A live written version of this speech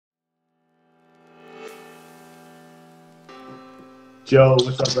Joe,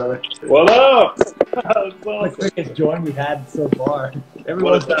 what's up, brother? What up? That's The awesome. quickest join we've had so far. What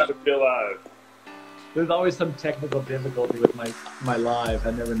Everyone's a time to be alive. There's always some technical difficulty with my live.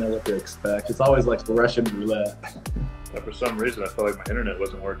 I never know what to expect. It's always like Russian roulette. For some reason, I felt like my internet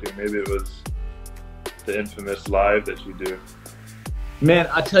wasn't working. Maybe it was the infamous live that you do. Man,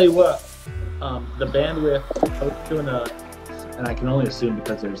 I tell you what, the bandwidth, I was doing and I can only assume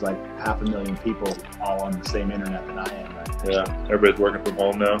because there's like 500,000 people all on the same internet that I am, right? Yeah, everybody's working from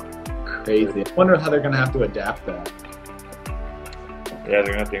home now. Crazy. I wonder how they're going to have to adapt that. Yeah, they're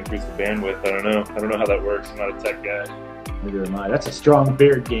going to have to increase the bandwidth. I don't know how that works. I'm not a tech guy. Neither am I. That's a strong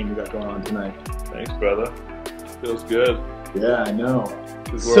beard game you got going on tonight. Thanks, brother. Feels good. Yeah, I know.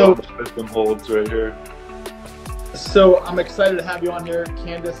 This is where all the wisdom holds right here. So I'm excited to have you on here.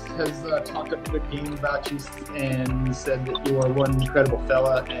 Candace has talked up a good game about you and said that you are one incredible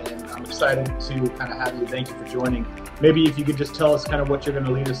fella, and I'm excited to kind of have you. Thank you for joining. Maybe if you could just tell us kind of what you're going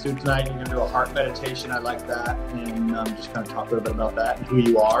to lead us through tonight. You're going to do a heart meditation. I like that, and just kind of talk a little bit about that and who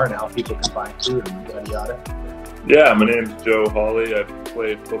you are and how people can find you and yada yada. Yeah, my name's Joe Hawley. I've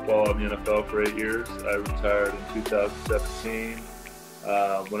played football in the NFL for 8 years. I retired in 2017.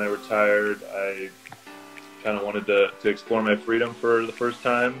 When I retired, I kind of wanted to explore my freedom for the first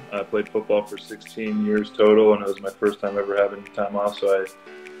time. I played football for 16 years total, and it was my first time ever having time off, so I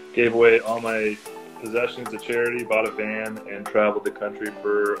gave away all my possessions to charity, bought a van, and traveled the country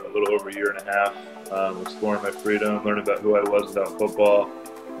for a little over a year and a half, exploring my freedom, learning about who I was without football,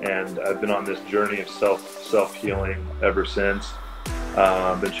 and I've been on this journey of self-healing ever since.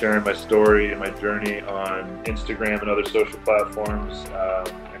 Been sharing my story and my journey on Instagram and other social platforms,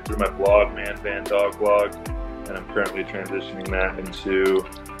 and through my blog, Man Van Dog Blog, and I'm currently transitioning that into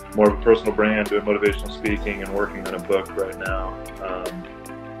more of a personal brand, doing motivational speaking and working on a book right now.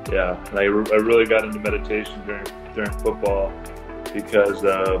 Yeah, and I really got into meditation during football because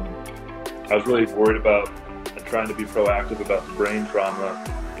I was really worried about and trying to be proactive about the brain trauma.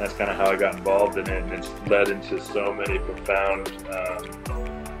 And that's kind of how I got involved in it, and it's led into so many profound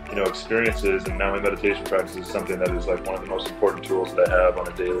experiences. And now my meditation practice is something that is like one of the most important tools that I have on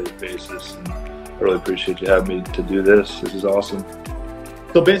a daily basis. And I really appreciate you having me to do this. This is awesome.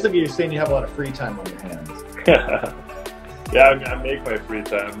 So basically you're saying you have a lot of free time on your hands. Yeah, I make my free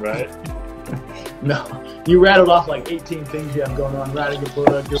time, right? No, you rattled off like 18 things you have going on, writing a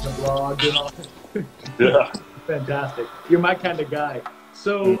book, doing a blog, doing all Yeah. Fantastic. You're my kind of guy.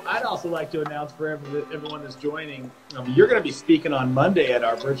 So I'd also like to announce for everyone that's joining, you're going to be speaking on Monday at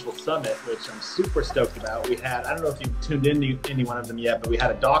our virtual summit, which I'm super stoked about. We had, I don't know if you've tuned into any one of them yet, but we had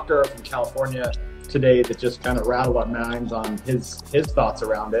a doctor from California today that just kind of rattled our minds on his thoughts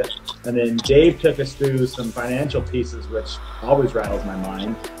around it. And then Dave took us through some financial pieces, which always rattles my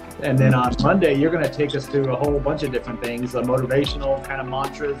mind. And then on Monday, you're going to take us through a whole bunch of different things, motivational kind of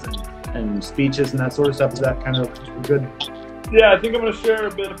mantras and speeches and that sort of stuff. Is that kind of good? Yeah, I think I'm going to share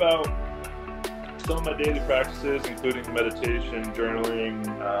a bit about some of my daily practices, including meditation, journaling,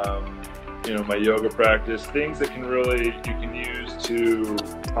 my yoga practice, things that you can use to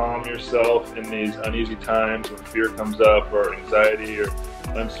calm yourself in these uneasy times when fear comes up or anxiety or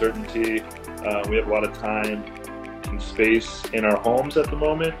uncertainty. We have a lot of time and space in our homes at the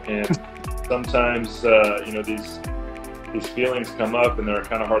moment, and sometimes these feelings come up and they're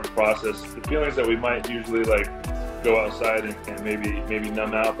kind of hard to process. The feelings that we might usually go outside and maybe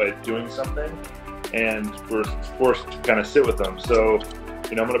numb out by doing something, and we're forced to kind of sit with them. So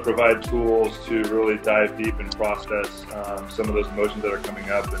I'm going to provide tools to really dive deep and process some of those emotions that are coming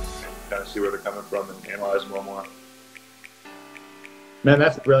up and kind of see where they're coming from and analyze them a little more. Man,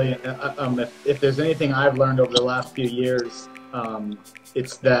 that's brilliant. If there's anything I've learned over the last few years,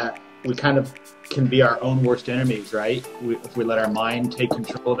 it's that we kind of can be our own worst enemies, right? If we let our mind take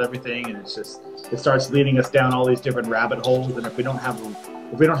control of everything, and it starts leading us down all these different rabbit holes. And if we don't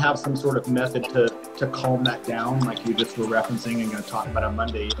have some sort of method to calm that down, like you just were referencing and going to talk about on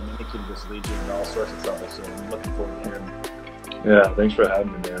Monday, it can just lead you into all sorts of trouble. So I'm looking forward to hearing. Yeah, thanks for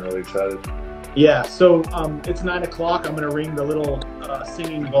having me, man. Really excited. Yeah, so it's 9 o'clock. I'm going to ring the little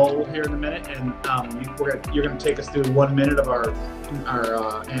singing bowl here in a minute, and you're going to take us through 1 minute of our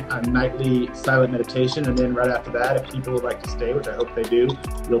nightly silent meditation, and then right after that, if people would like to stay, which I hope they do,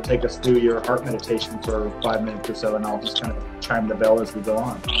 you'll take us through your heart meditation for 5 minutes or so, and I'll just kind of chime the bell as we go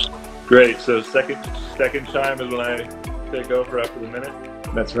on. Great. So second chime is when I take over after the minute.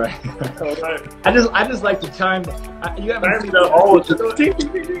 That's right. All right. I just like to chime. You haven't seen all of the ding,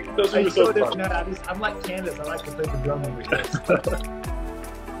 ding, ding, ding. Those are so fun. I'm like Candace. I like to play the drum over here.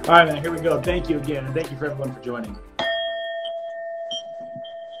 All right, man. Here we go. Thank you again, and thank you for everyone for joining.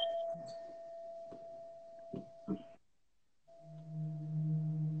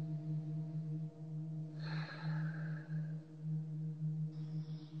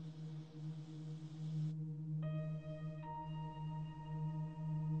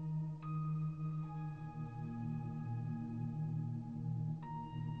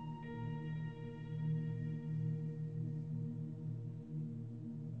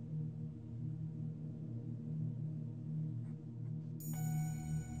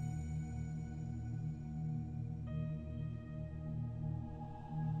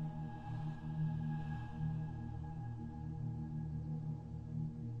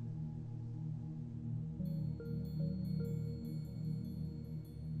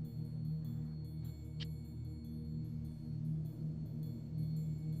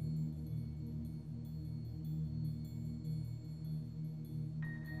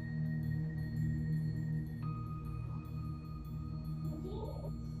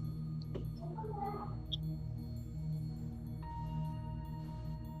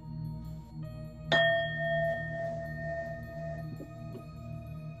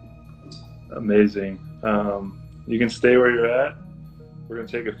 Amazing. You can stay where you're at. We're going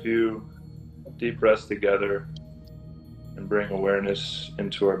to take a few deep breaths together and bring awareness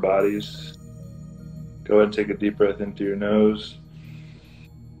into our bodies. Go ahead and take a deep breath into your nose.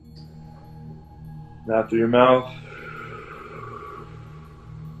 Out through your mouth.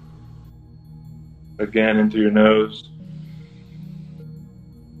 Again, into your nose.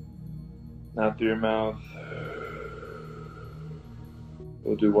 Out through your mouth.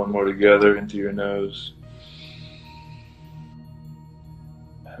 We'll do one more together, into your nose.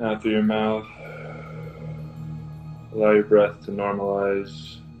 And out through your mouth. Allow your breath to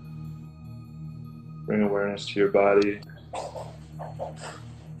normalize. Bring awareness to your body.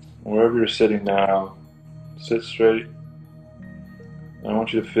 Wherever you're sitting now, sit straight. I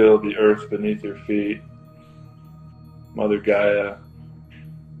want you to feel the earth beneath your feet, Mother Gaia,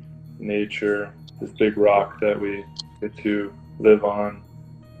 nature, this big rock that we get to live on.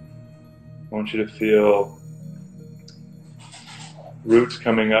 I want you to feel roots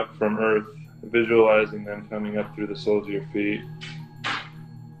coming up from earth, visualizing them coming up through the soles of your feet,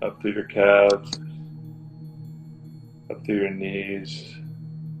 up through your calves, up through your knees,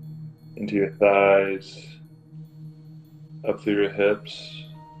 into your thighs, up through your hips,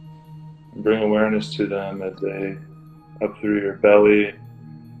 and bring awareness to them as they up through your belly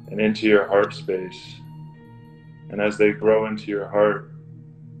and into your heart space. And as they grow into your heart,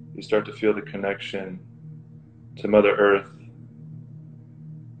 you start to feel the connection to Mother Earth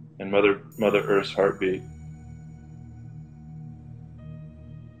and Mother Earth's heartbeat.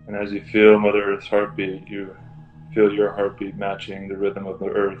 And as you feel Mother Earth's heartbeat, you feel your heartbeat matching the rhythm of the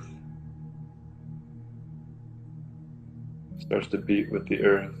earth. It starts to beat with the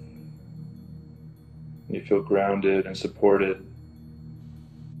earth. And you feel grounded and supported.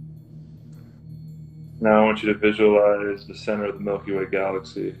 Now I want you to visualize the center of the Milky Way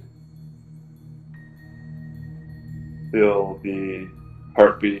galaxy. Feel the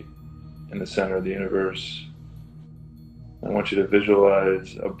heartbeat in the center of the universe. I want you to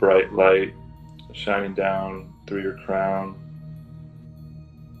visualize a bright light shining down through your crown,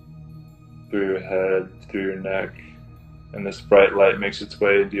 through your head, through your neck, and this bright light makes its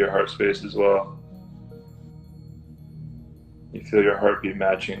way into your heart space as well. You feel your heartbeat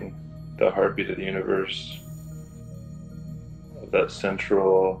matching the heartbeat of the universe, of that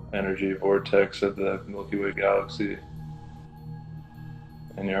central energy vortex of the Milky Way galaxy.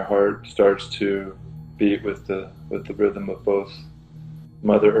 And your heart starts to beat with the rhythm of both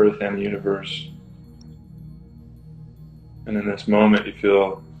Mother Earth and the universe. And in this moment, you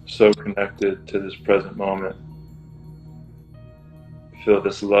feel so connected to this present moment. You feel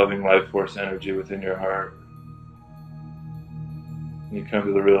this loving life force energy within your heart. And you come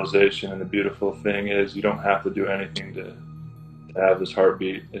to the realization, and the beautiful thing is you don't have to do anything to have this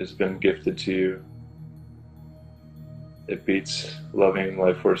heartbeat. It has been gifted to you. It beats loving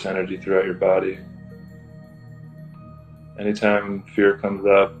life force energy throughout your body. Anytime fear comes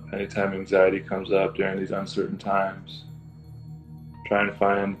up, anytime anxiety comes up during these uncertain times, try and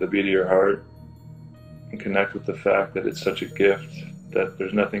find the beat of your heart and connect with the fact that it's such a gift that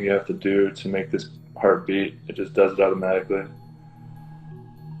there's nothing you have to do to make this heart beat. It just does it automatically.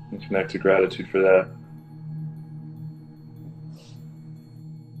 And connect to gratitude for that.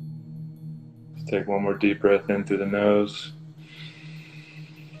 Just take one more deep breath in through the nose,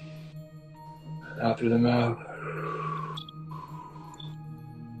 and out through the mouth.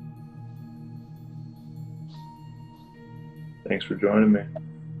 Thanks for joining me.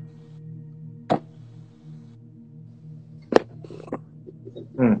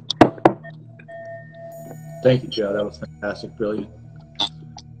 Thank you, Joe. That was fantastic. Brilliant.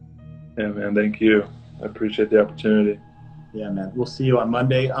 Yeah, man. Thank you. I appreciate the opportunity. Yeah, man. We'll see you on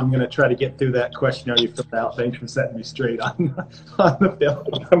Monday. I'm going to try to get through that questionnaire you filled out. Thanks for setting me straight on the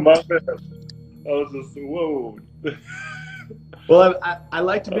film. My bad. I was just, whoa. Well, I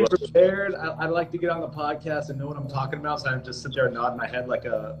like to be prepared. I like to get on the podcast and know what I'm talking about, so I just sit there and nod my head like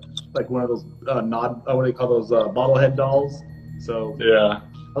one of those what do you call those bobblehead dolls? So yeah,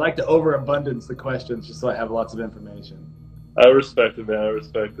 I like to overabundance the questions just so I have lots of information. I respect it, man. I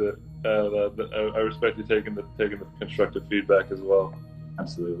respect it. I respect you taking the constructive feedback as well.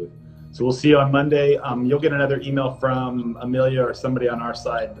 Absolutely. So we'll see you on Monday. You'll get another email from Amelia or somebody on our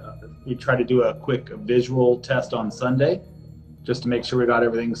side. We try to do a quick visual test on Sunday, just to make sure we got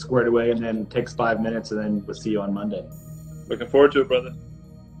everything squared away, and then it takes 5 minutes, and then we'll see you on Monday. Looking forward to it, brother.